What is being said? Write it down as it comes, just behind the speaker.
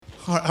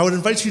I would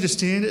invite you to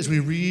stand as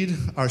we read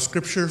our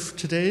scripture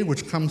today,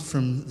 which comes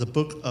from the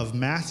book of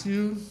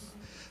Matthew,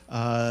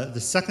 the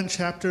 2nd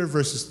chapter,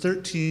 verses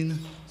 13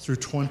 through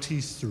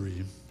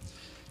 23.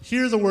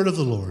 Hear the word of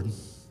the Lord.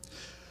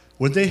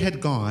 When they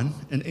had gone,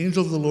 an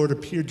angel of the Lord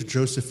appeared to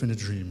Joseph in a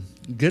dream.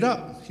 "Get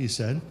up," he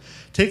said.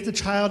 "Take the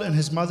child and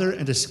his mother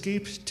and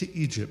escape to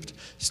Egypt.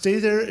 Stay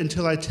there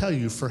until I tell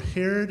you, for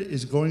Herod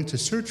is going to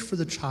search for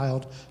the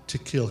child to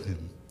kill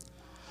him."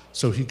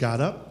 So he got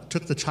up,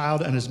 took the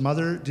child and his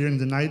mother during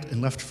the night,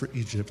 and left for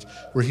Egypt,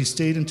 where he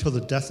stayed until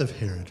the death of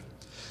Herod.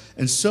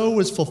 And so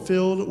was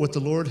fulfilled what the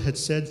Lord had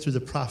said through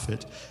the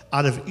prophet,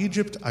 "Out of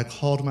Egypt I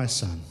called my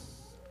son."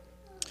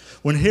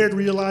 When Herod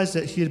realized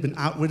that he had been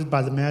outwitted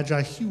by the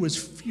Magi, he was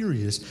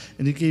furious,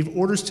 and he gave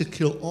orders to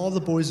kill all the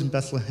boys in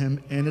Bethlehem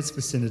and its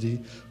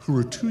vicinity who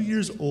were 2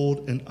 years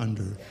old and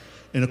under,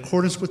 in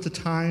accordance with the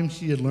time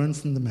he had learned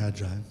from the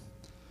Magi.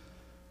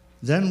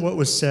 Then what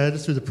was said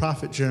through the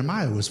prophet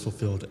Jeremiah was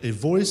fulfilled. "A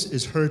voice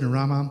is heard in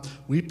Ramah,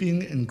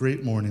 weeping in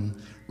great mourning,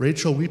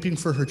 Rachel weeping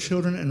for her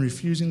children and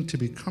refusing to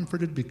be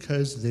comforted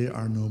because they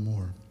are no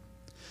more."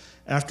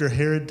 After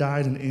Herod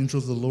died, an angel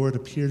of the Lord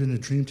appeared in a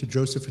dream to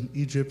Joseph in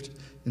Egypt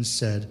and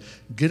said,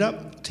 "Get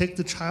up, take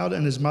the child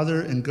and his mother,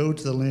 and go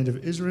to the land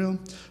of Israel,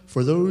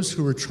 for those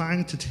who were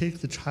trying to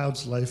take the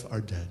child's life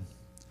are dead."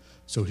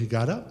 So he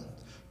got up,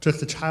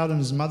 took the child and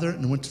his mother,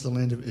 and went to the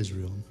land of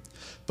Israel.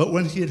 But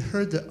when he had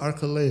heard that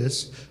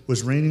Archelaus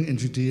was reigning in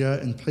Judea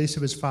in place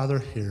of his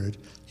father Herod,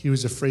 he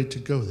was afraid to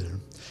go there.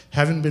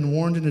 Having been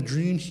warned in a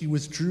dream, he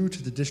withdrew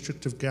to the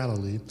district of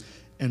Galilee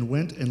and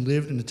went and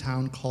lived in a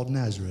town called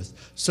Nazareth.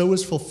 So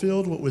was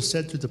fulfilled what was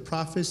said through the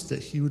prophets,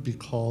 that he would be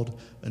called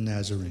a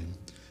Nazarene.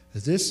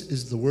 This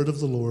is the word of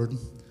the Lord.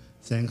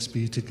 Thanks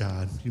be to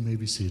God. You may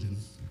be seated.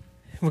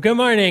 Well, good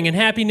morning and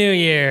Happy New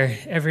Year,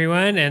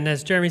 everyone. And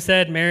as Jeremy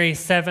said, Merry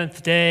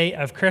 7th day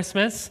of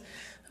Christmas.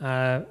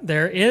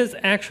 There is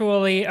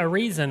actually a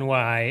reason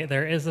why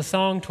there is a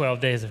song, 12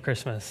 Days of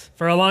Christmas.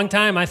 For a long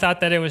time, I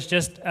thought that it was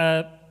just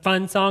a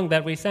fun song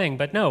that we sang,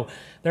 but no,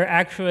 there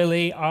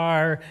actually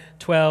are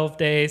 12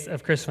 days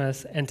of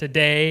Christmas, and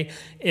today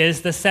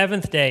is the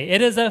 7th day.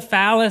 It is a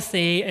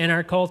fallacy in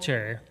our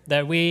culture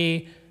that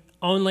we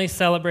only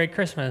celebrate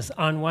Christmas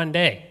on one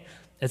day.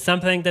 It's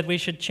something that we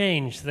should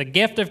change. The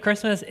gift of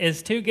Christmas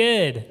is too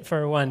good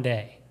for one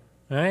day,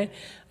 right?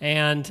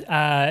 And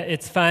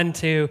it's fun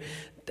to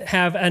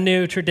have a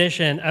new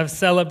tradition of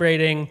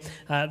celebrating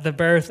the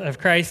birth of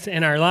Christ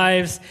in our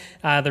lives,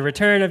 the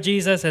return of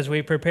Jesus as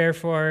we prepare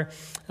for,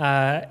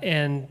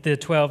 and the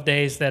 12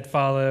 days that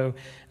follow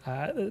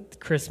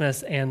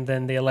Christmas, and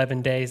then the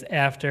 11 days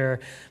after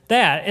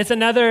that. It's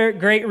another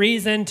great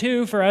reason,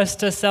 too, for us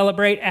to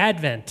celebrate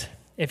Advent.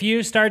 If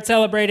you start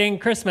celebrating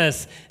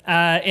Christmas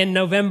in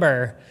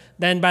November,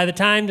 then by the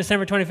time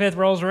December 25th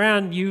rolls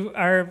around, you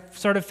are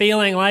sort of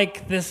feeling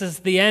like this is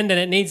the end and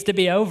it needs to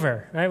be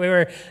over, right? We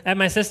were at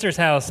my sister's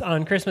house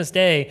on Christmas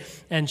Day,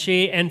 and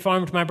she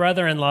informed my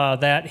brother-in-law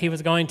that he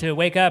was going to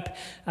wake up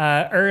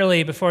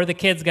early before the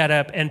kids got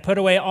up and put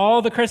away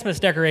all the Christmas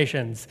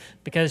decorations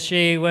because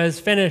she was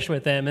finished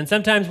with them. And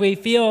sometimes we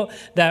feel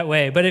that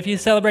way, but if you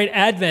celebrate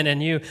Advent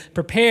and you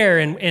prepare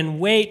and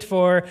wait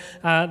for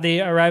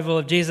the arrival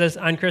of Jesus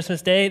on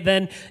Christmas Day,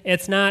 then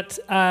it's not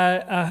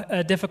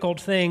a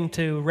difficult thing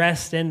to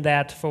rest in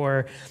that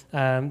for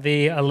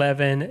the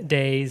 11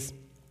 days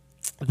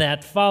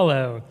that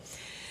follow.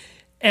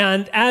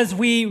 And as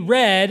we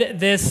read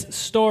this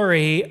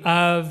story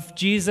of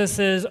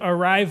Jesus'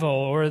 arrival,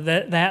 or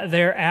that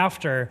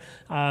thereafter,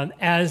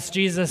 as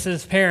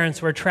Jesus'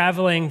 parents were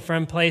traveling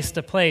from place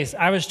to place,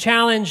 I was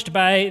challenged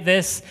by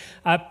this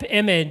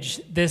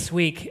image this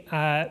week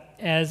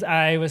as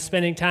I was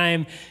spending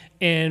time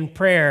in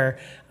prayer,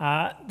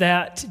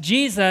 that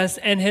Jesus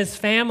and his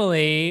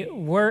family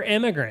were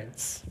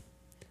immigrants.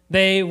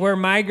 They were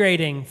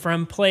migrating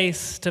from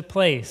place to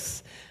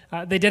place.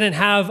 They didn't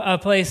have a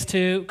place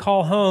to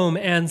call home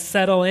and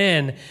settle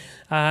in.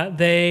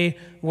 They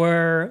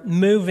were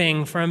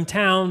moving from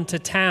town to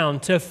town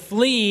to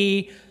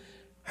flee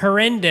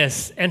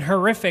horrendous and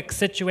horrific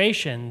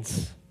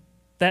situations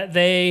that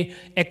they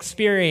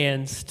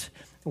experienced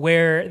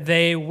where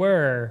they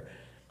were.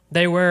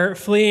 They were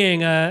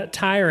fleeing a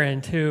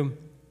tyrant who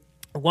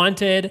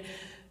wanted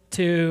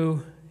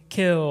to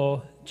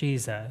kill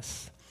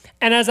Jesus.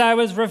 And as I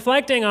was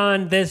reflecting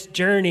on this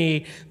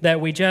journey that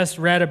we just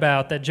read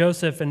about, that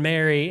Joseph and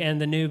Mary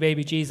and the new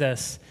baby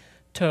Jesus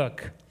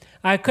took,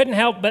 I couldn't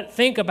help but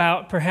think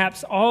about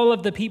perhaps all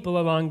of the people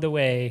along the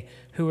way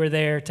who were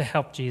there to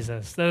help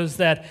Jesus. Those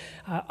that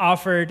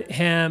offered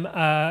him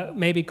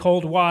maybe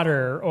cold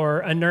water or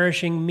a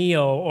nourishing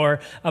meal or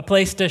a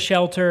place to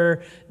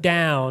shelter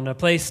down, a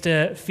place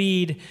to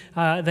feed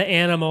the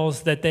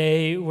animals that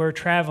they were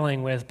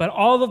traveling with. But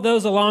all of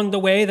those along the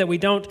way that we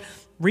don't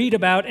read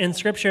about in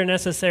Scripture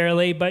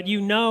necessarily, but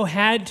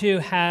had to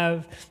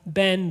have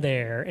been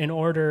there in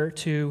order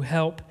to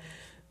help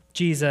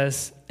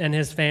Jesus and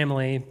his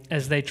family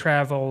as they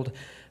traveled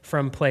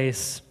from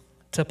place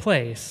to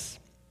place.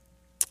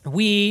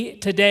 We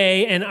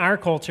today in our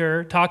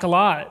culture talk a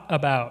lot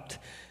about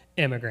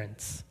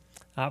immigrants.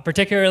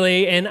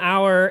 Particularly in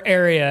our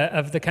area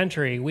of the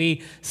country,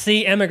 we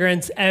see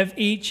immigrants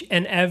each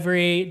and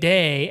every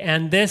day.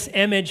 And this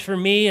image for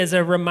me is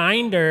a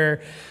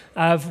reminder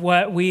of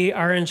what we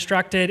are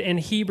instructed in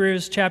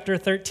Hebrews chapter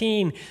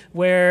 13,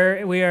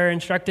 where we are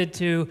instructed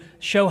to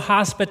show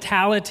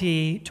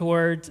hospitality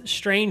towards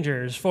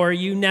strangers. For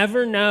you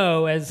never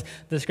know, as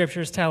the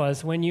scriptures tell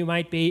us, when you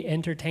might be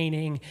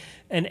entertaining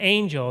an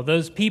angel.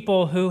 Those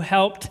people who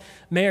helped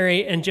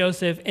Mary and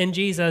Joseph and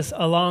Jesus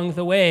along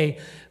the way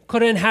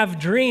couldn't have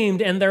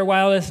dreamed in their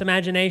wildest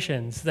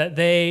imaginations that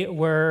they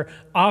were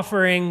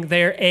offering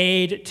their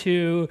aid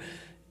to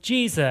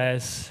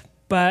Jesus,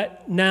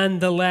 but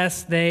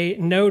nonetheless, they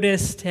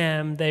noticed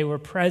him, they were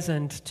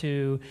present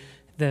to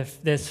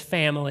this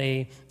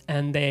family,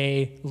 and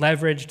they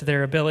leveraged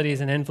their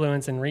abilities and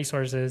influence and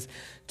resources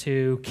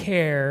to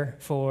care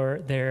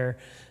for their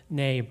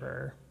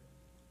neighbor.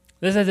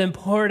 This is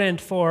important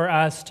for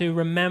us to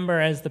remember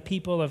as the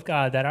people of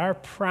God, that our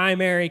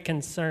primary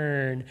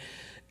concern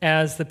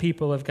as the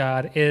people of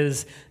God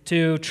is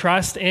to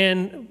trust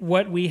in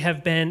what we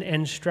have been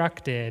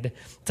instructed,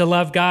 to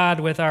love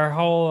God with our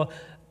whole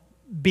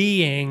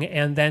being,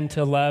 and then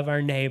to love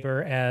our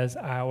neighbor as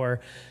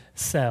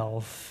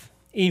ourself,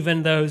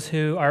 even those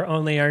who are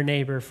only our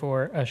neighbor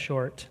for a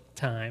short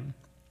time.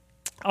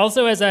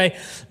 Also, as I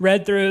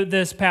read through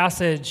this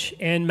passage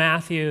in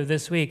Matthew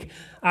this week,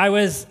 I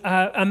was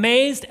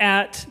amazed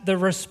at the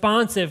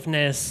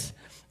responsiveness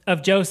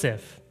of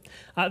Joseph.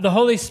 The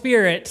Holy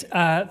Spirit,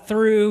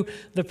 through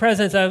the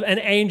presence of an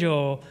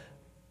angel,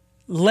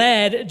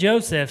 led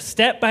Joseph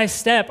step by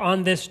step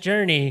on this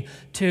journey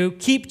to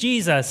keep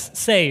Jesus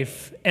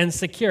safe and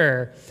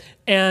secure.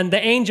 And the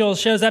angel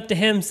shows up to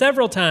him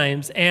several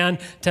times and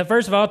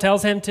first of all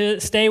tells him to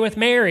stay with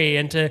Mary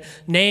and to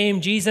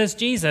name Jesus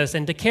Jesus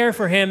and to care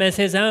for him as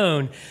his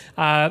own.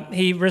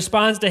 He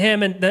responds to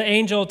him, and the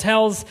angel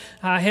tells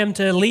him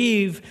to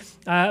leave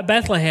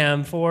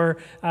Bethlehem for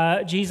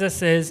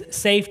Jesus'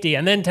 safety,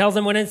 and then tells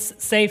him when it's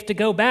safe to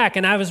go back.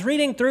 And I was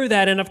reading through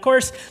that, and of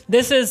course,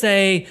 this is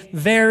a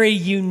very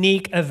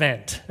unique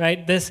event,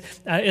 right? This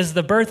is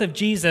the birth of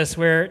Jesus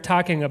we're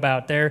talking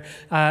about.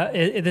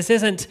 This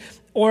isn't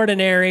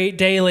ordinary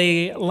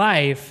daily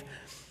life.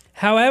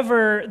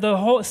 However,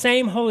 the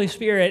same Holy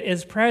Spirit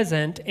is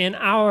present in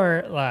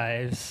our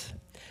lives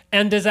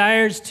and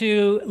desires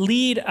to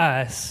lead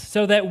us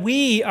so that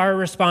we are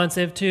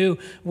responsive to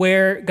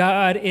where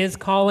God is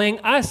calling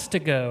us to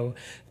go,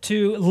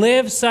 to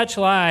live such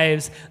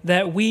lives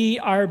that we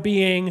are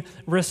being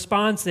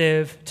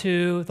responsive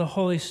to the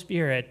Holy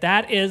Spirit.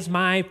 That is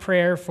my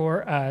prayer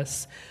for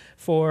us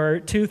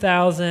for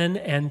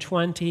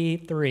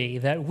 2023,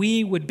 that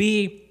we would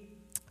be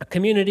a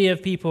community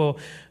of people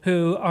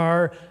who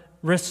are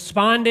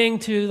responding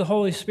to the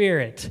Holy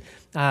Spirit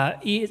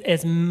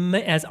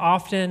as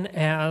often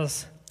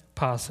as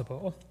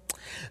possible.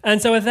 And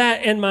so with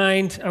that in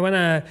mind, I want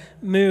to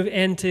move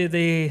into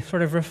the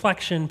sort of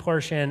reflection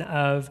portion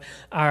of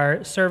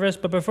our service.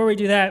 But before we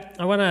do that,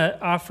 I want to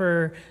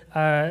offer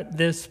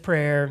this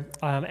prayer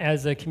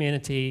as a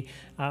community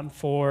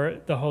for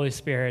the Holy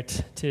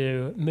Spirit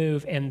to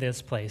move in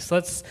this place.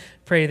 Let's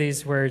pray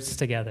these words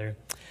together.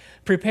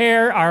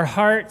 Prepare our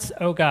hearts,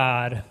 O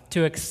God,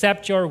 to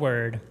accept your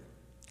word.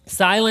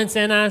 Silence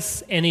in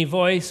us any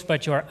voice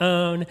but your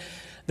own,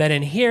 that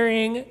in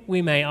hearing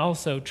we may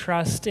also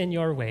trust in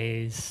your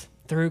ways.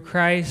 Through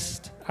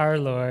Christ our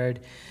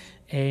Lord.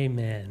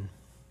 Amen.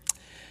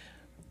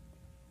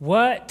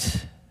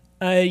 What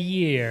a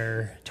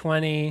year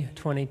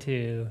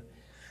 2022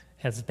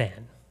 has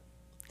been.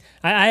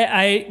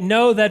 I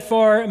know that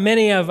for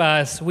many of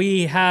us,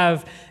 we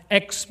have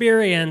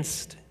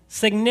experienced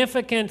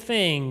significant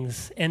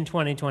things in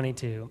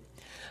 2022.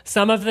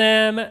 Some of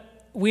them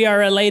we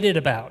are elated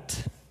about.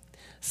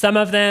 Some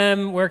of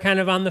them we're kind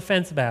of on the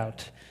fence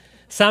about.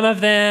 Some of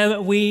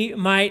them we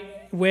might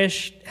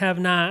wish have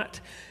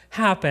not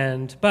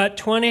happened. But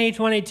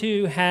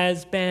 2022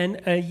 has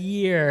been a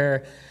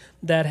year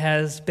that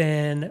has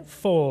been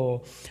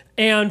full.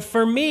 And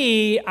for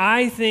me,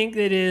 I think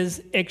it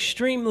is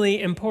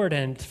extremely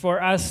important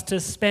for us to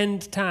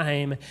spend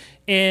time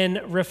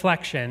in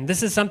reflection.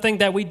 This is something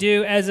that we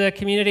do as a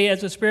community,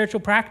 as a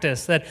spiritual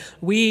practice, that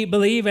we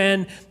believe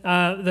in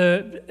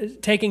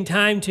taking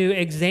time to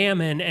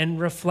examine and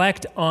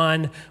reflect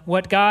on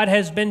what God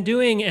has been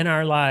doing in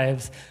our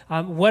lives.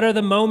 What are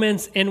the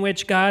moments in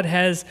which God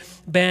has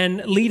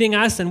been leading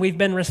us and we've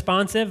been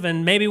responsive?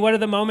 And maybe what are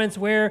the moments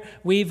where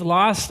we've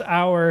lost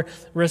our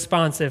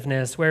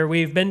responsiveness, where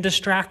we've been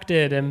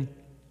distracted,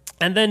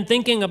 and then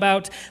thinking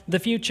about the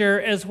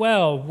future as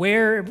well,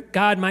 where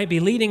God might be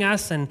leading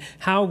us and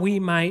how we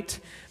might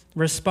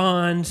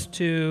respond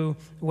to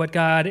what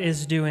God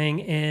is doing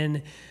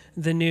in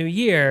the new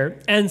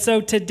year. And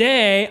so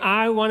today,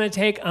 I want to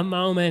take a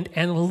moment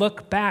and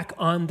look back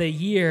on the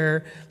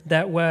year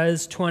that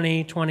was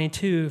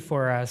 2022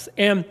 for us.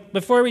 And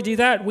before we do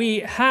that,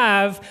 we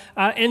have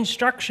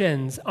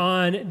instructions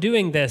on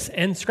doing this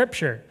in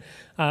Scripture.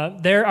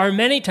 There are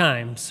many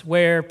times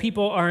where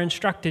people are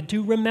instructed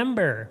to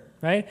remember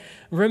right?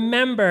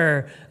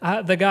 Remember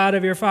the God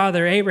of your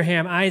father,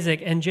 Abraham,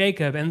 Isaac, and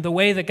Jacob, and the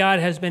way that God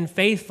has been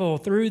faithful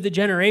through the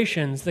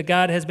generations, that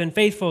God has been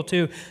faithful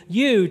to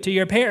you, to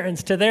your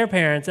parents, to their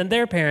parents,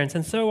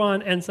 and so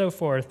on and so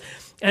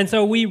forth. And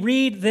so we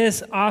read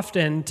this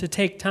often to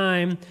take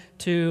time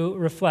to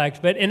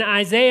reflect. But in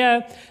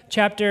Isaiah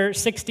chapter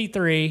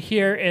 63,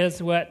 here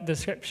is what the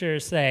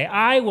scriptures say.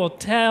 I will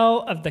tell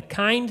of the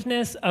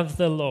kindness of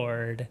the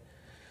Lord,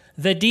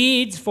 the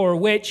deeds for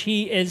which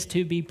he is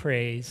to be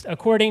praised,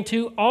 according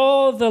to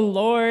all the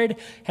Lord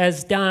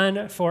has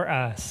done for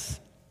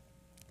us.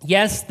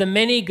 Yes, the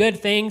many good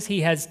things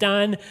he has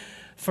done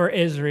for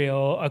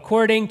Israel,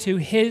 according to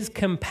his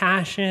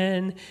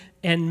compassion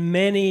and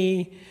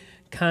many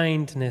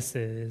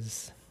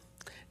kindnesses.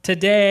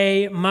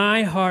 Today,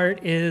 my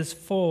heart is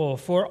full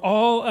for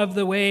all of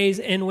the ways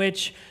in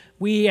which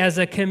we as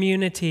a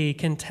community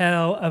can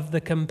tell of the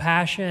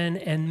compassion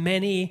and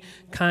many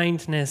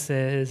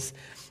kindnesses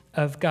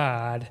of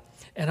God.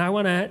 And I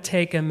want to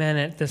take a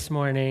minute this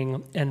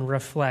morning and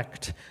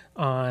reflect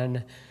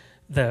on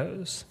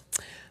those.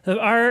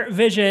 Our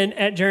vision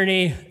at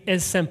Journey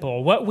is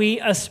simple. What we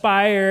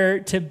aspire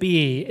to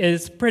be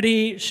is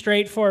pretty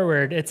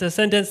straightforward. It's a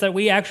sentence that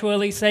we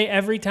actually say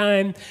every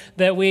time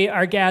that we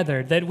are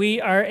gathered, that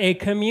we are a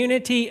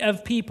community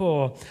of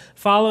people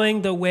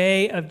following the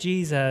way of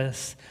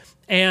Jesus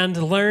and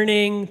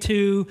learning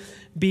to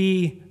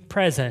be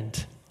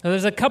present. Now,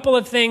 there's a couple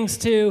of things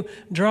to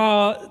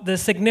draw the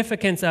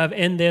significance of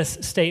in this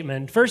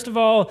statement. First of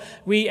all,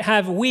 we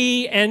have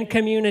we and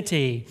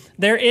community.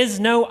 There is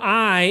no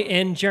I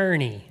in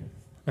Journey,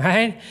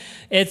 right?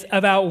 It's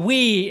about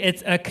we.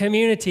 It's a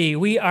community.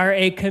 We are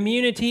a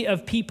community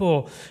of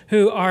people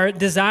who are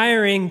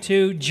desiring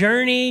to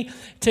journey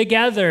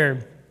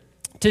together,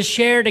 to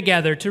share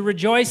together, to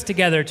rejoice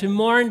together, to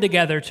mourn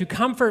together, to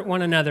comfort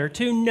one another,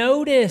 to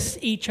notice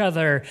each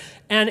other,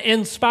 and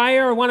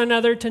inspire one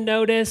another to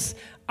notice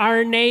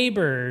our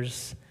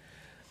neighbors.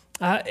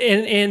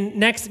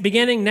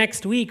 Beginning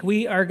next week,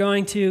 we are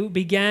going to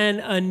begin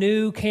a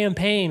new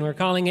campaign. We're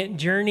calling it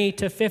Journey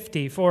to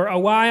 50. For a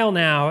while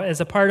now,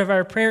 as a part of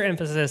our prayer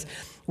emphasis,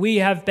 we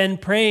have been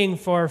praying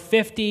for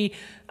 50.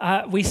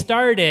 We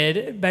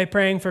started by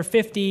praying for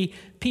 50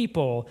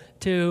 people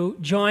to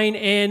join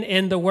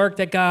in the work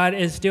that God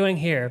is doing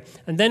here.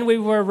 And then we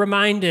were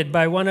reminded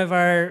by one of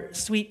our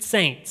sweet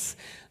saints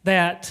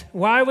that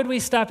why would we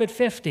stop at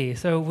 50?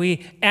 So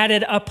we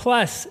added a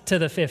plus to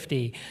the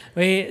 50.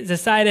 We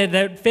decided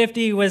that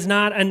 50 was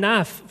not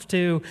enough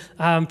to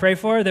pray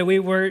for, that we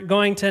were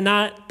going to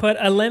not put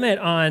a limit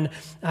on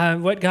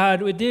what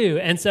God would do.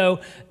 And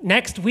so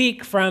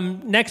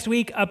from next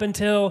week up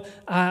until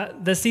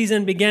the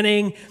season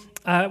beginning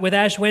with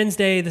Ash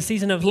Wednesday, the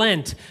season of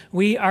Lent,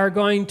 we are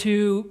going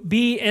to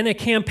be in a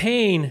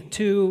campaign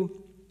to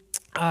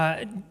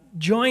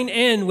join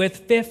in with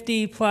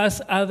 50 plus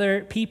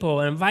other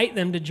people and invite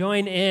them to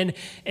join in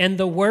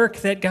the work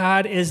that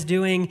God is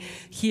doing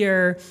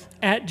here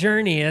at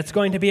Journey. It's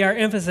going to be our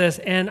emphasis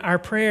and our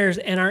prayers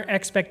and our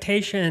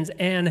expectations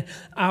and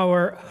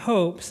our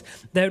hopes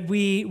that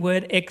we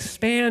would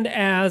expand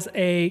as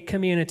a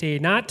community,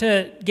 not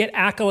to get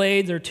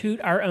accolades or toot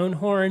our own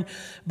horn,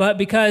 but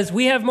because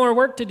we have more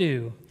work to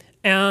do.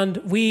 And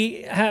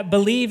we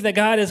believe that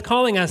God is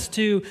calling us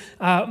to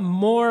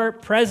more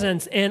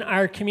presence in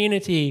our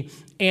community.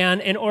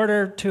 And in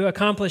order to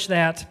accomplish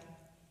that,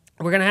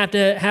 we're going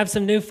to have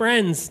some new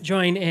friends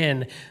join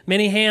in.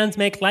 Many hands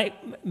make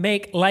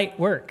light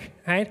work,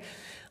 right?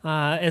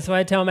 It's what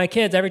I tell my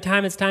kids every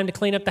time it's time to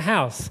clean up the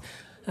house,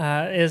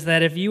 is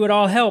that if you would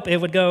all help, it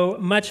would go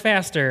much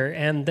faster.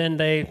 And then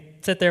they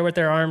sit there with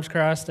their arms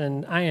crossed,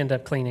 and I end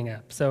up cleaning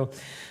up. So,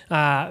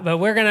 but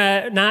we're going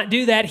to not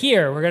do that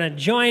here. We're going to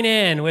join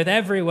in with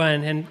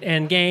everyone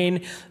and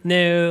gain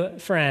new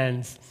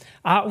friends.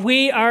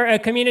 We are a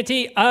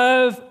community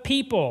of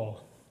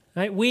people,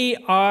 right? We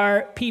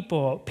are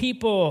people.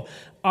 People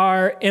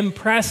are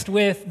impressed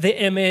with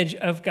the image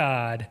of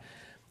God.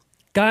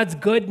 God's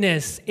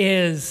goodness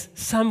is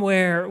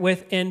somewhere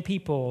within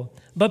people.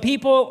 But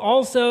people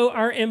also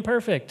are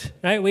imperfect,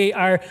 right? We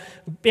are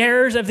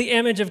bearers of the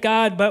image of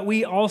God, but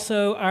we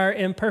also are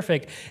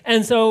imperfect.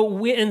 And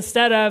so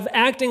instead of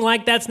acting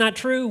like that's not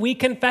true, we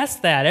confess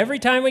that. Every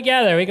time we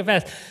gather, we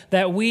confess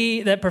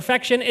that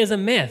perfection is a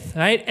myth,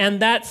 right? And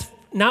that's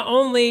not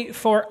only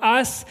for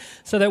us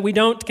so that we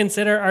don't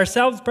consider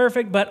ourselves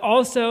perfect, but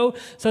also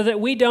so that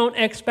we don't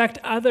expect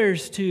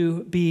others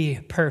to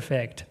be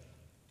perfect.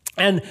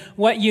 And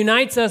what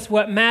unites us,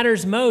 what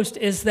matters most,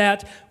 is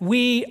that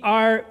we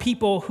are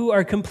people who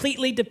are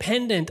completely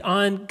dependent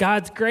on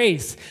God's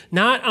grace,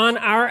 not on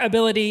our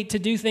ability to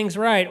do things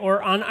right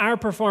or on our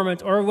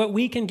performance or what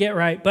we can get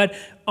right, but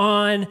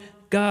on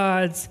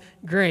God's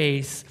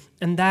grace.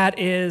 And that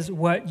is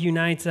what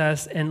unites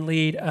us and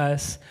leads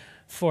us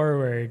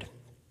forward.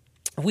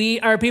 We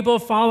are people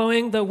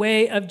following the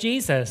way of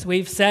Jesus.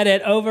 We've said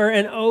it over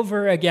and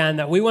over again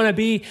that we want to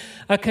be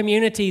a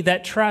community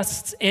that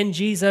trusts in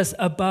Jesus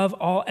above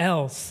all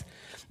else,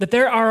 That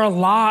there are a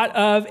lot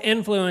of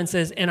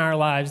influences in our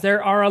lives.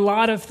 There are a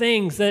lot of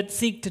things that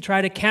seek to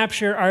try to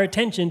capture our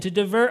attention, to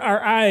divert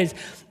our eyes.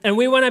 And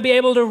we want to be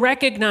able to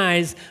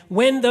recognize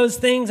when those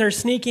things are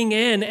sneaking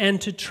in and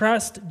to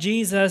trust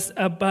Jesus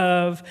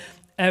above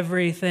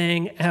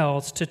everything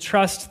else, to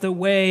trust the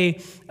way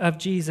of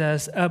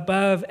Jesus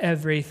above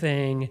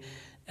everything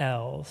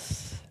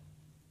else.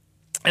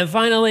 And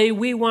finally,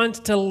 we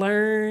want to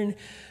learn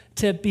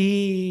to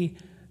be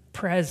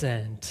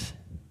present.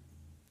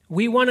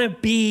 We want to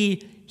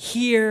be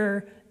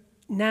here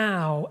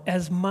now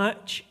as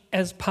much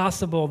as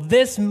possible.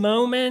 This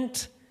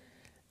moment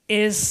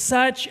is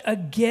such a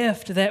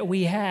gift that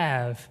we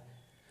have.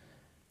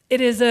 It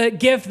is a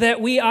gift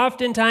that we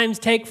oftentimes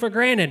take for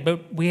granted,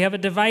 but we have a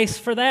device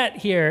for that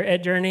here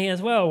at Journey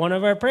as well. One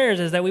of our prayers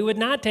is that we would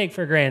not take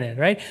for granted,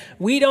 right?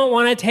 We don't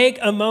want to take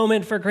a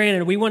moment for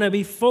granted. We want to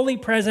be fully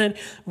present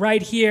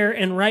right here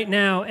and right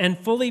now, and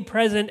fully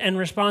present and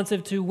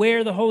responsive to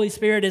where the Holy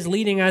Spirit is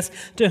leading us,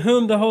 to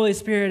whom the Holy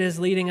Spirit is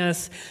leading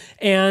us,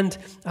 and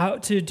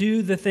to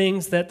do the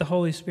things that the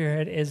Holy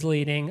Spirit is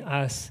leading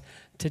us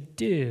to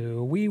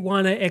do. We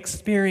want to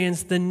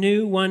experience the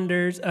new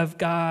wonders of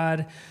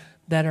God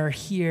that are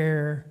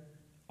here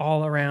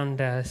all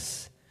around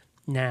us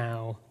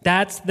now.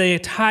 That's the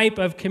type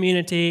of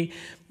community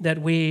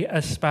that we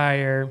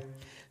aspire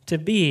to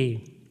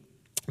be.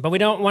 But we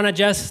don't want to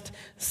just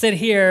sit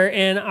here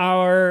in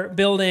our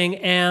building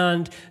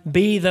and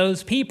be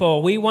those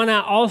people. We want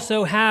to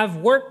also have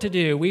work to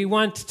do. We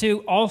want to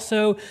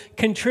also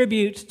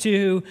contribute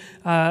to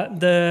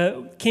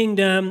the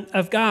kingdom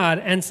of God.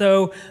 And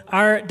so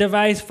our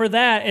device for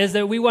that is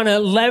that we want to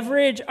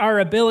leverage our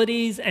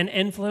abilities and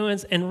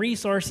influence and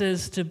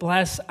resources to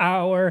bless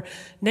our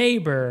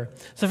neighbor.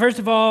 So first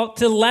of all,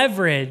 to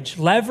leverage.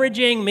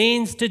 Leveraging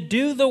means to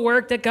do the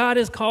work that God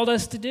has called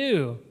us to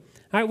do.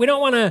 All right, we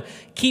don't want to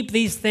keep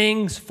these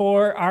things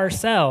for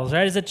ourselves,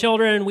 right? As a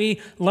children,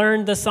 we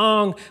learned the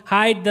song,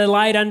 hide the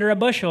light under a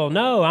bushel.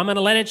 No, I'm going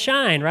to let it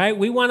shine, right?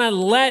 We want to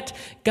let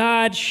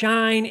God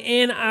shine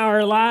in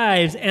our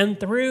lives and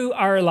through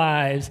our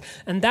lives.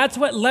 And that's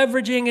what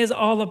leveraging is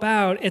all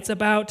about. It's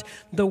about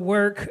the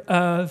work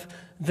of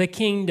the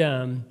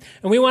kingdom.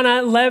 And we want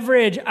to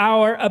leverage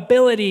our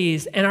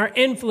abilities and our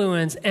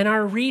influence and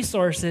our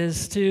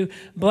resources to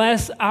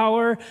bless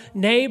our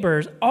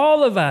neighbors.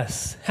 All of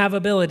us have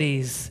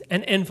abilities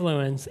and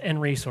influence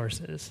and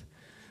resources.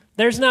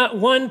 There's not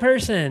one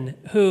person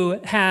who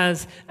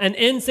has an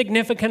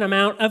insignificant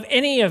amount of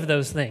any of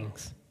those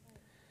things.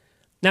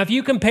 Now, if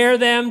you compare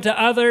them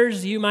to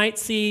others, you might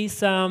see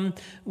some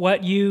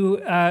what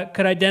you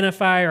could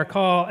identify or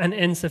call an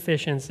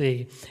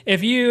insufficiency.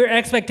 If your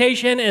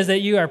expectation is that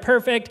you are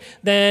perfect,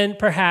 then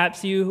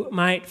perhaps you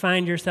might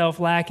find yourself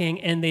lacking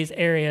in these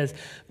areas.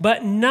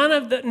 But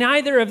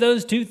neither of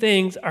those two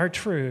things are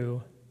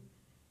true,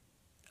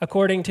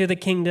 according to the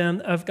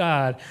kingdom of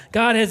God.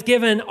 God has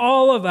given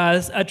all of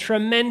us a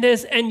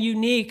tremendous and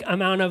unique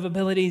amount of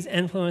abilities,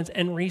 influence,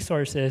 and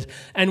resources.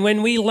 And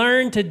when we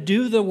learn to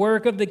do the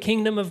work of the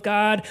kingdom of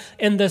God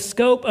in the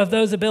scope of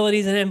those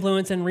abilities and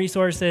influence and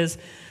resources,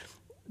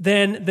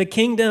 then the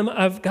kingdom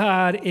of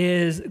God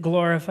is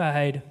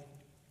glorified,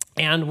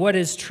 and what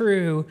is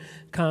true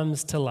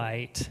comes to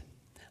light.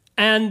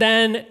 And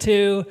then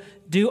to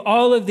do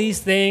all of these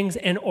things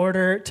in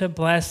order to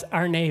bless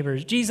our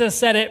neighbors. Jesus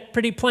said it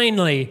pretty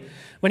plainly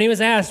when he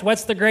was asked,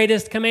 what's the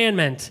greatest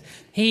commandment?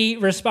 He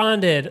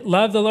responded,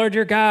 love the Lord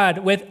your God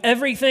with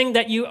everything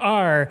that you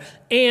are,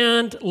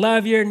 and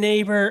love your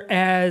neighbor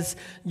as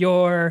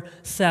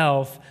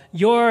yourself.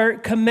 Your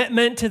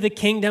commitment to the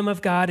kingdom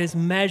of God is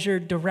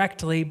measured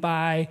directly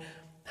by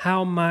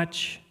how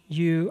much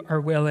you are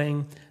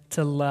willing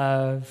to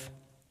love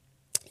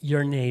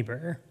your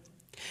neighbor.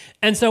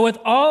 And so with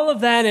all of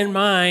that in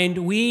mind,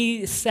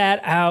 we set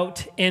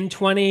out in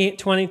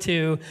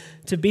 2022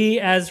 to be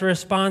as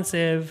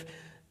responsive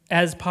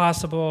as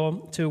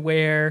possible to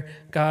where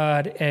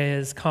God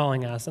is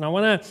calling us. And I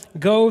want to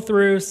go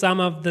through some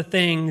of the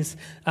things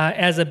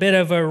as a bit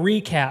of a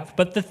recap.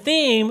 But the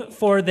theme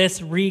for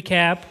this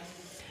recap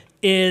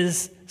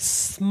is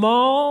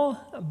small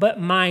but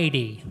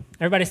mighty.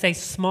 Everybody say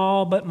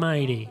small but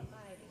mighty.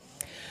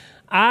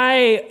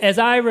 As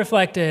I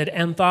reflected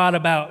and thought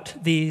about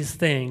these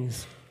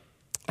things,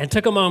 and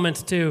took a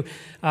moment to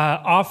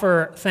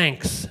offer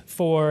thanks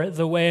for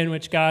the way in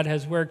which God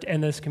has worked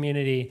in this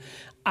community,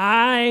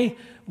 I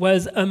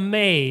was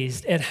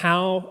amazed at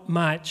how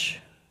much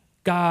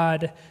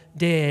God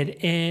did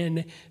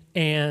in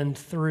and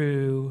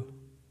through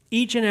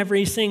each and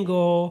every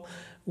single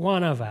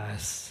one of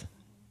us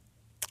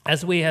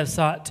as we have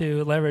sought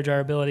to leverage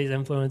our abilities,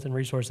 influence, and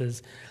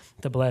resources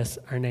to bless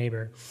our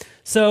neighbor.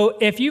 So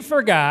if you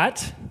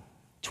forgot,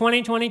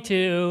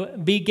 2022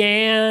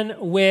 began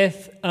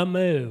with a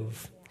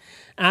move.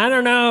 I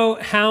don't know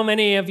how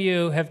many of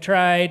you have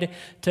tried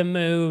to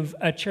move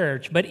a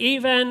church, but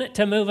even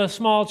to move a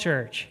small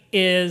church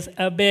is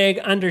a big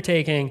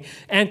undertaking.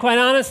 And quite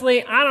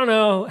honestly, I don't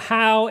know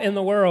how in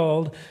the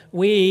world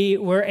we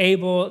were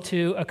able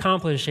to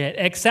accomplish it,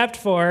 except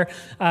for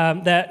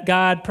that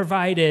God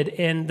provided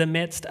in the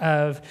midst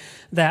of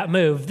that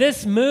move.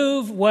 This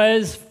move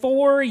was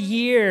 4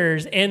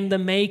 years in the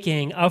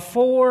making, a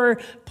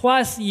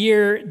 4+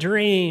 year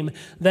dream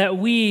that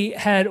we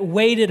had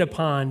waited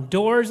upon.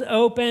 Doors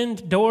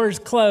opened, doors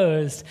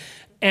closed,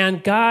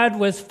 and God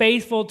was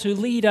faithful to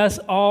lead us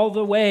all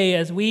the way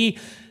as we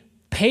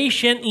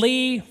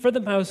patiently, for the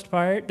most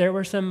part, there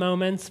were some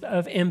moments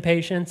of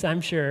impatience,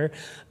 I'm sure,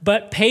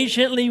 but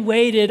patiently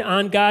waited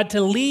on God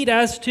to lead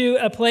us to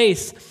a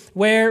place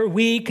where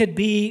we could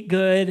be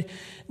good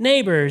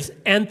neighbors.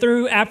 And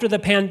after the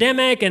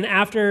pandemic and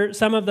after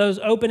some of those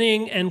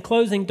opening and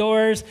closing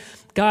doors,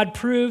 God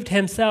proved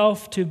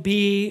himself to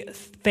be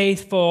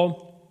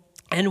faithful,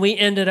 and we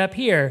ended up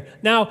here.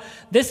 Now,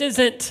 this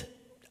isn't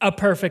a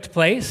perfect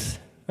place,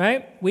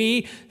 right?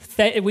 We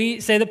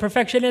say that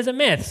perfection is a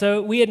myth,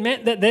 so we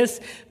admit that this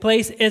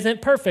place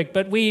isn't perfect,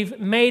 but we've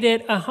made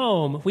it a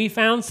home. We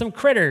found some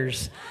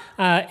critters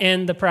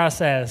in the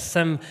process,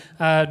 some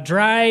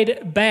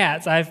dried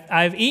bats.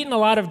 I've eaten a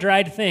lot of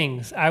dried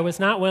things. I was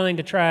not willing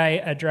to try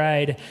a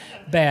dried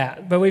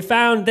bat, but we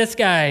found this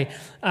guy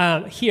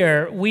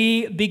here.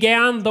 We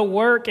began the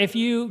work, if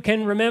you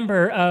can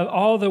remember, of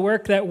all the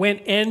work that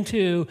went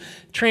into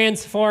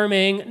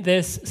transforming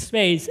this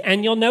space.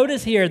 And you'll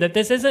notice here that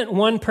this isn't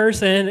one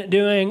person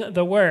doing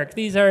the work.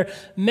 These are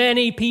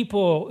many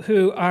people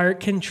who are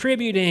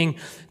contributing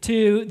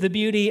to the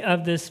beauty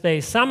of this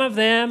space. Some of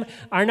them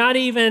are not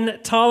even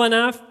tall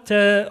enough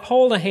to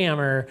hold a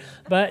hammer,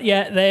 but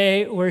yet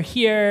they were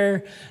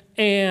here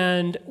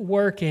and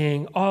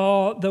working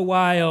all the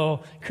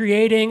while,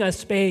 creating a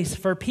space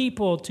for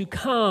people to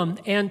come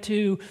and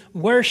to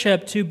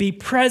worship, to be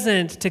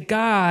present to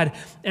God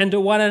and to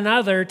one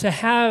another, to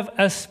have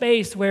a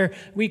space where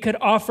we could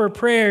offer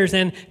prayers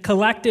and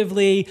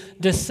collectively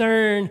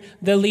discern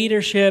the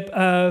leadership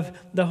of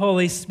the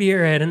Holy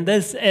Spirit. And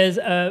this is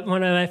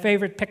one of my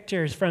favorite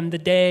pictures from the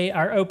day,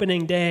 our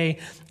opening day,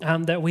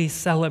 that we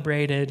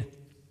celebrated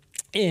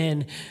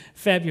in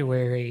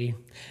February.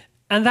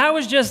 And that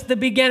was just the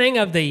beginning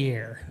of the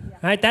year,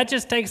 right? That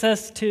just takes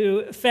us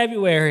to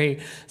February.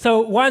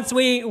 So once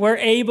we were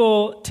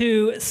able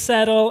to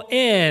settle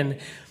in,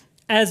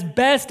 as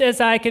best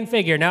as I can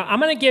figure. Now, I'm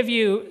going to give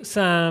you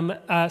some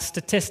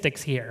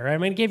statistics here. Right? I'm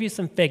going to give you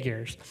some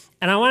figures.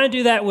 And I want to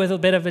do that with a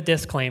bit of a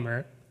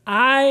disclaimer.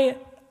 I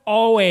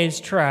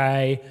always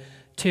try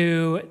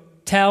to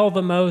tell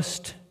the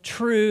most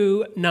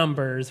true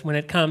numbers when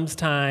it comes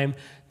time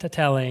to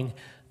telling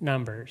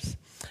numbers.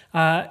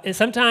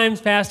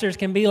 Sometimes pastors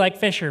can be like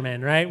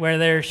fishermen, right? Where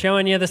they're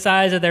showing you the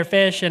size of their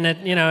fish, and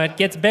it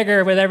gets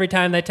bigger with every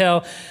time they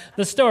tell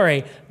the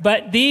story.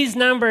 But these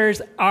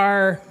numbers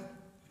are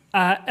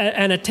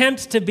an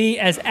attempt to be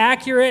as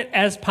accurate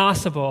as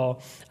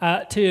possible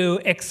to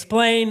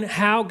explain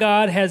how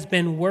God has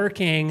been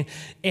working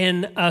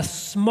in a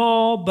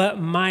small but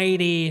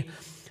mighty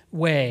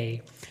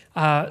way.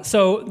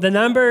 So the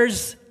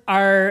numbers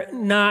are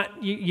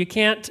not, you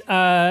can't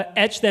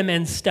etch them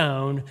in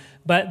stone,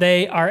 but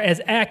they are as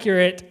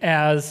accurate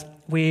as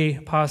we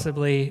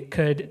possibly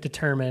could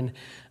determine.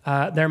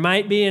 There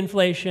might be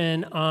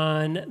inflation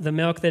on the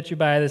milk that you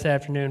buy this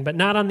afternoon, but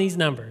not on these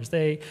numbers.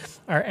 They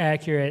are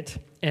accurate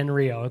and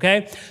real,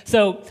 okay?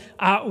 So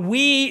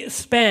we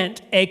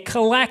spent a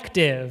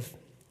collective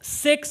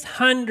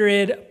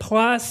 600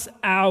 plus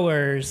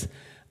hours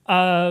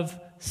of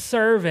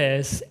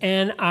service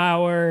in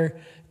our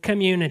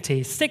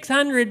community.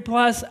 600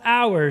 plus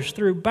hours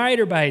through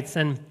Biter Bites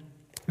and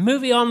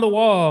Movie on the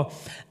Wall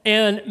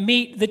and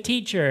Meet the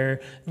Teacher.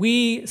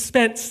 We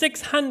spent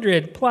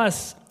 600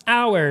 plus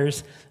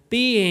hours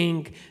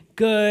being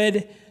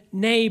good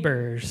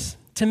neighbors.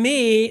 To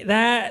me,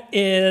 that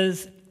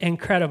is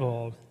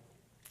incredible.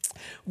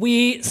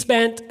 We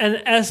spent an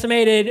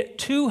estimated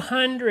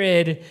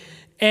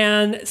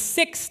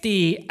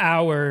 260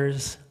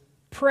 hours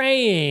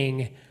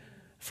praying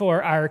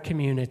for our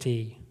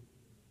community.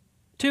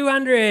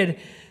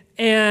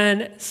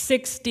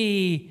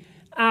 260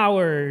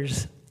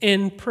 hours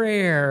in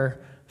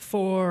prayer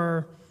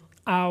for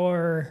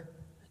our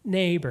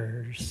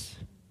neighbors,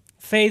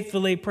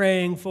 faithfully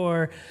praying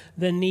for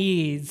the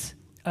needs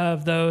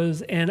of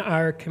those in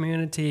our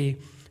community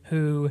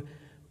who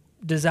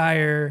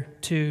desire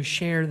to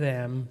share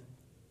them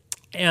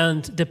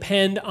and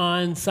depend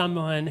on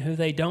someone who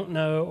they don't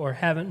know or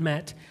haven't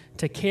met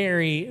to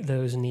carry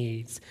those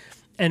needs.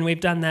 And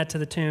we've done that to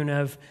the tune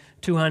of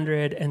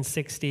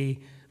 260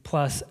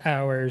 plus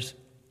hours.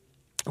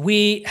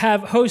 We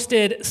have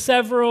hosted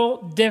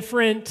several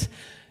different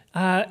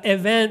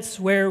events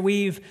where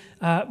we've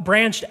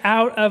branched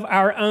out of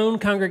our own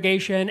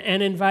congregation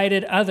and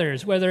invited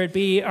others, whether it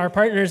be our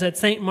partners at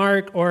St.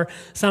 Mark or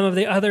some of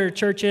the other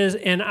churches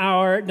in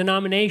our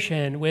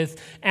denomination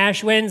with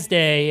Ash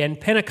Wednesday and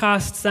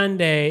Pentecost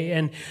Sunday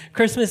and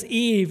Christmas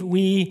Eve.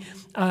 We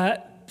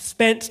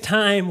spent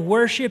time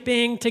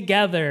worshiping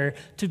together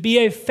to be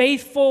a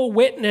faithful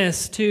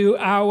witness to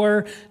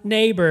our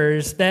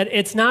neighbors, that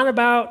it's not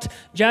about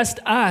just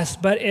us,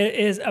 but it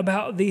is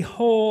about the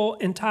whole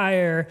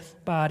entire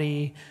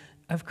body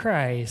of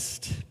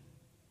Christ.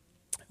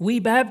 We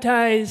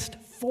baptized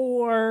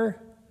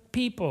 4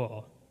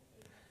 people.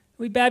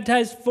 We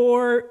baptized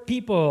 4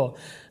 people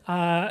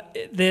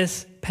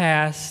this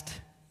past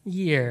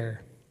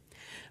year.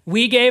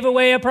 We gave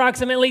away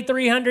approximately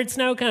 300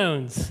 snow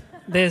cones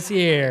this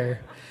year,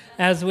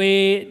 as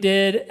we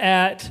did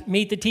at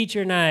Meet the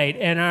Teacher Night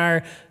and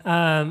our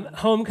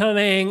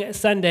Homecoming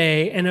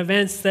Sunday and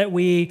events that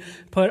we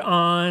put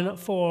on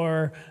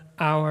for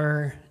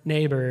our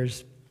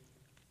neighbors.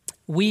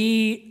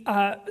 We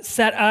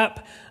set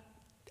up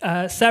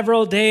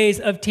several days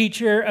of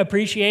teacher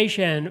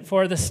appreciation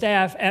for the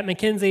staff at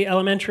McKinsey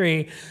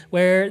Elementary,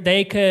 where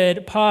they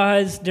could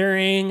pause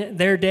during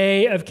their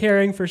day of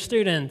caring for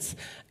students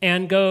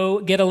and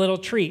go get a little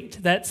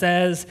treat that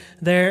says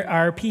there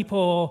are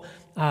people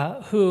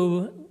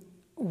who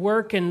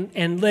work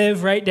and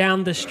live right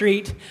down the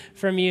street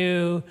from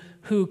you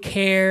who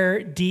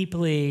care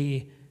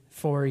deeply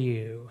for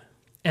you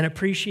and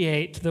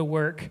appreciate the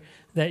work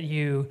that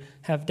you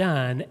have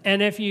done.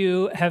 And if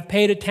you have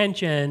paid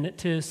attention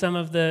to some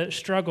of the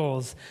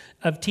struggles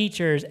of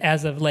teachers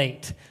as of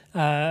late,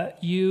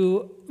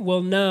 you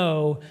will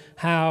know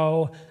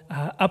how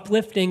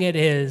uplifting it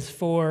is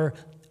for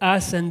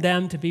us and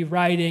them to be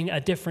writing a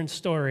different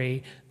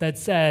story that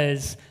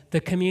says the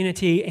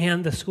community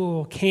and the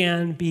school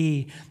can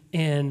be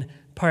in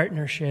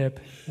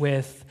partnership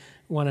with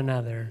one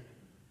another.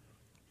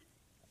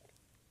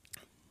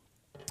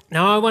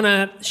 Now I want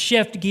to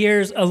shift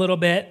gears a little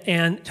bit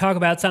and talk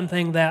about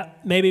something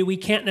that maybe we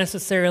can't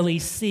necessarily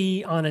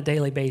see on a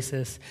daily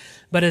basis,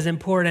 but is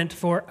important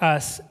for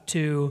us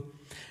to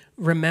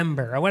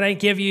remember. I want to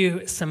give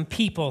you some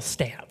people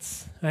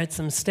stats, right?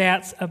 Some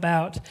stats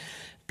about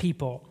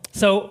people.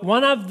 So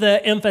one of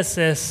the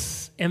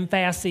emphases, not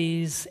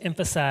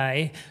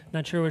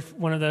sure which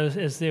one of those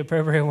is the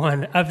appropriate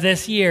one, of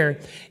this year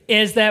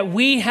is that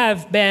we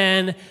have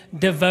been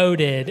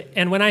devoted,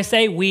 and when I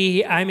say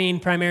we, I mean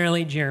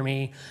primarily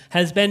Jeremy,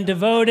 has been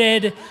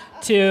devoted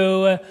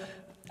to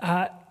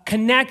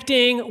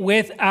connecting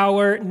with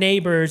our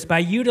neighbors by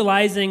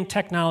utilizing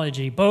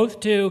technology,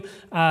 both to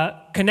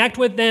connect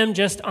with them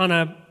just on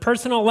a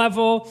personal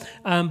level,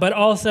 but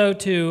also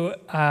to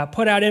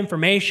put out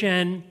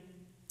information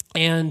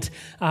and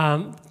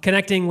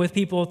connecting with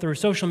people through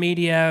social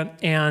media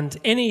and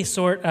any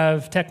sort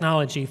of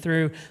technology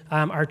through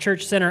our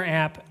Church Center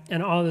app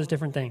and all those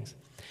different things.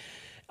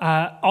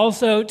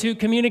 Also to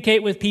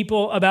communicate with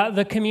people about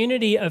the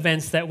community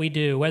events that we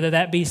do, whether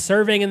that be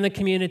serving in the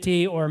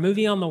community or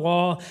movie on the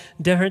wall,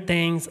 different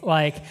things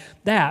like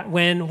that.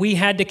 When we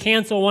had to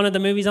cancel one of the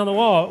movies on the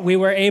wall, we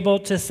were able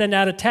to send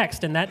out a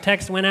text, and that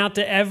text went out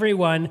to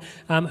everyone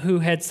who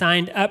had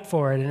signed up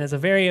for it, and is a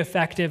very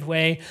effective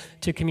way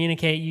to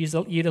communicate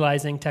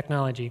utilizing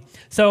technology.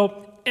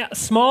 So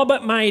small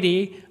but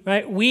mighty,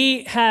 right?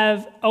 We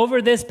have,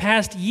 over this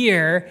past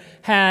year,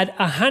 had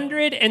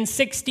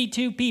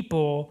 162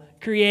 people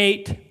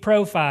create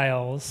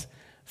profiles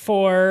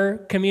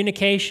for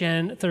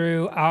communication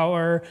through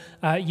our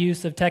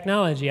use of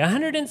technology.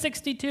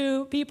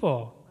 162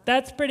 people.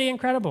 That's pretty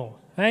incredible,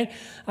 right?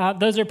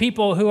 Those are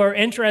people who are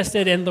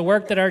interested in the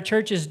work that our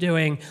church is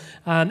doing,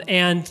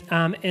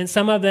 and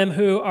some of them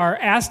who are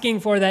asking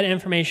for that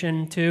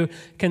information to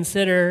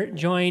consider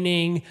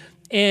joining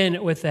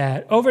in with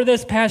that. Over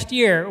this past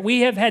year, we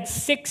have had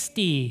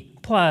 60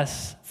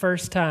 plus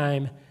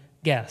first-time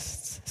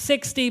guests.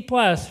 60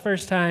 plus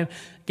first-time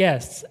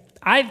guests.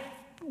 I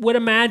would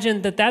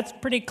imagine that that's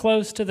pretty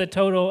close to the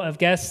total of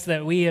guests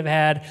that we have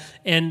had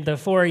in the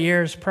 4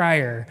 years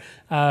prior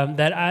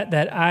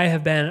that I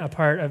have been a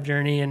part of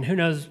Journey, and who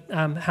knows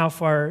how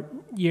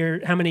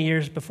many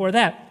years before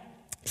that.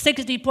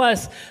 60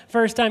 plus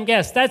first-time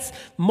guests. That's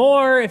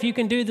more, if you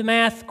can do the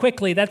math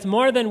quickly, that's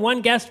more than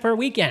one guest per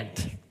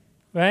weekend,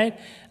 right?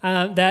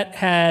 That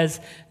has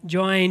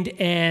joined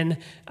in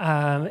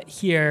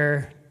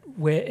here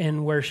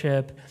in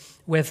worship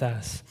with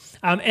us.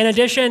 In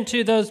addition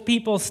to those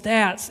people's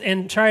stats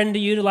and trying to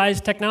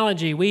utilize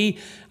technology, we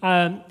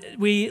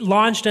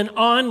launched an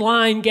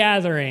online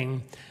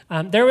gathering.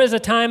 There was a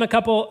time a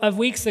couple of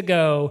weeks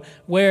ago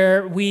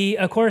where we,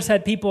 of course,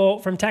 had people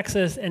from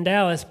Texas and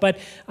Dallas, but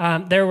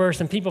there were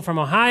some people from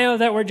Ohio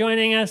that were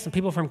joining us, some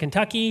people from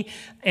Kentucky,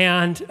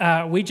 and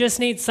we just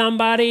need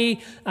somebody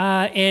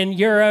in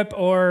Europe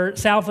or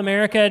South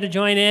America to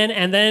join in,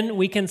 and then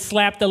we can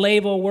slap the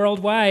label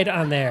worldwide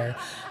on there.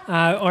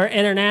 or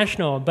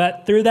international.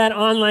 But through that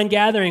online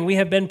gathering, we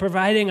have been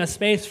providing a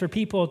space for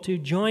people to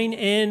join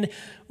in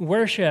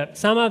worship.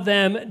 Some of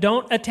them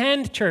don't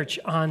attend church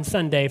on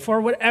Sunday for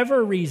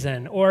whatever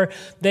reason, or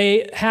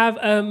they have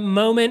a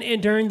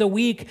moment during the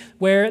week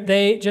where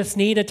they just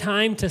need a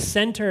time to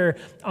center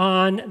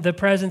on the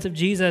presence of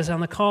Jesus,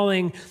 on the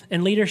calling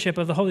and leadership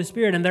of the Holy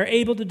Spirit, and they're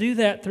able to do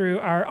that through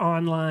our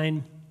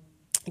online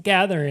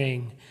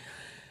gathering.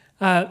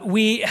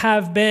 We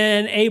have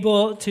been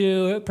able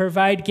to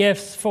provide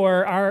gifts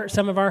for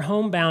some of our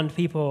homebound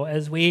people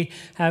as we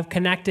have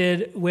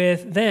connected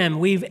with them.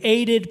 We've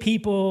aided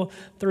people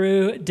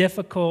through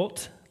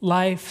difficult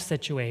life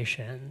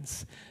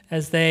situations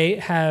as they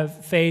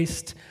have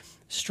faced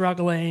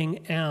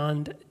struggling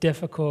and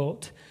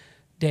difficult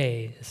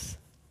days.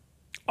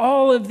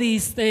 All of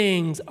these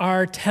things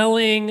are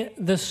telling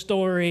the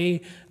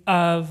story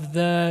of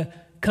the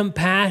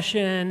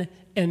compassion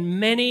and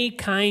many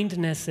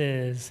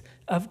kindnesses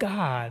of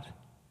God.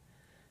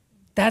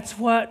 That's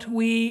what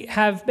we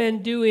have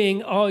been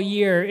doing all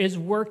year, is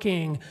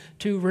working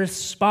to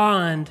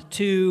respond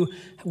to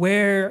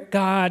where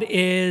God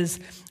is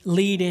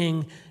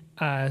leading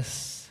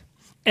us.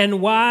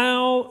 And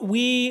while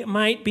we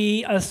might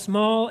be a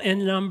small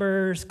in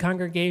numbers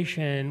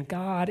congregation,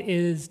 God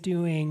is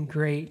doing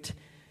great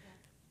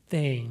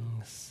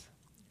things.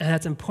 And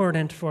that's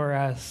important for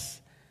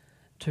us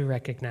to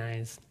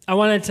recognize. I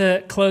wanted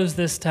to close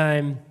this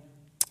time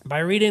by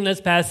reading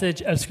this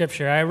passage of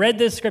Scripture. I read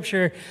this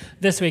Scripture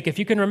this week. If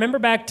you can remember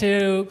back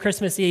to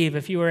Christmas Eve,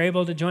 if you were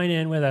able to join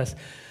in with us,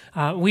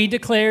 we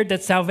declared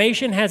that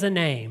salvation has a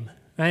name,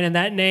 right? And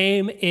that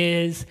name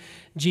is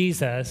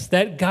Jesus.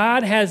 That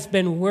God has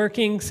been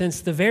working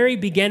since the very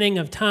beginning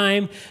of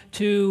time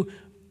to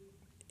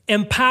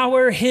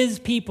empower his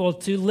people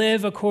to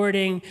live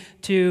according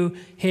to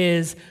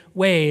his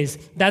ways.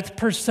 That's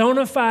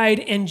personified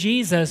in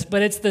Jesus,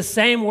 but it's the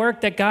same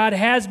work that God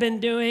has been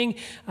doing,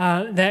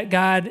 that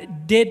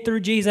God did through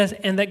Jesus,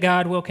 and that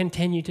God will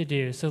continue to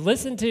do. So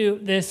listen to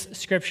this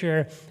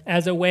scripture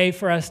as a way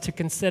for us to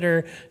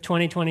consider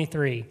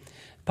 2023.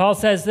 Paul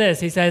says this,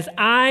 he says,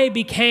 I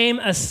became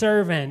a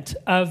servant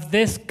of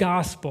this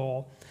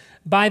gospel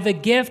by the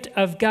gift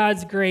of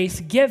God's grace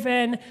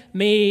given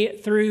me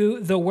through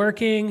the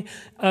working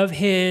of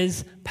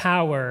his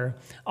power.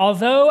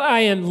 Although I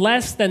am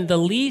less than the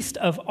least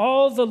of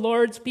all the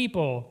Lord's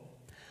people,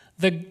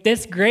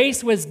 this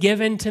grace was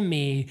given to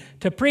me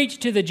to preach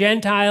to the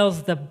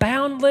Gentiles the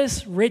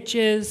boundless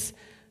riches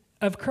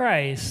of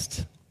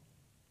Christ,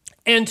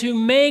 and to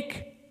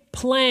make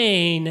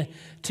plain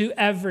to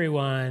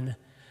everyone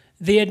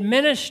the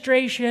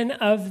administration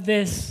of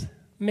this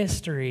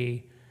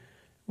mystery,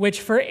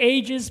 which for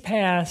ages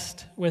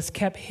past was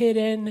kept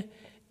hidden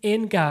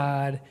in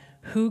God,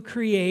 who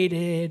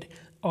created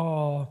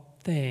all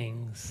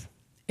things.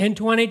 In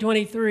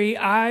 2023,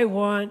 I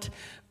want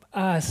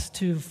us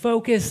to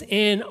focus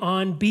in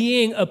on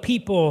being a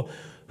people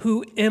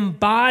who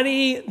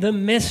embody the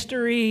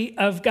mystery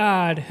of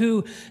God,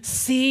 who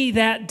see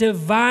that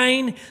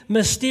divine,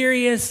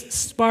 mysterious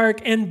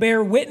spark and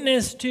bear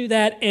witness to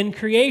that in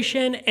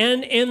creation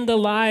and in the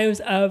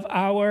lives of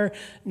our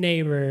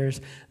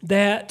neighbors,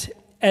 that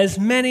as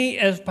many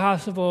as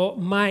possible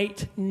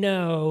might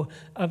know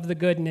of the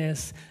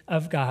goodness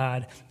of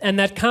God. And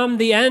that come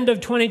the end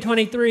of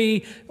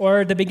 2023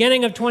 or the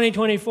beginning of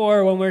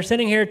 2024, when we're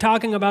sitting here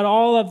talking about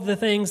all of the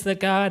things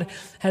that God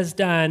has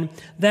done,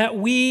 that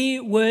we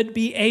would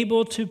be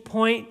able to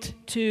point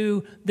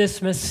to this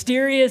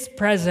mysterious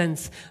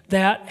presence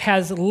that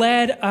has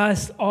led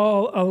us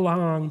all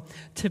along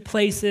to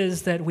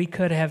places that we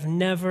could have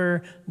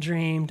never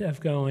dreamed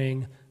of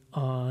going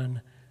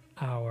on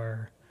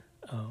our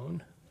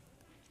own.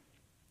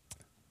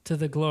 To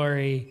the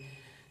glory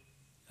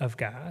of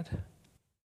God.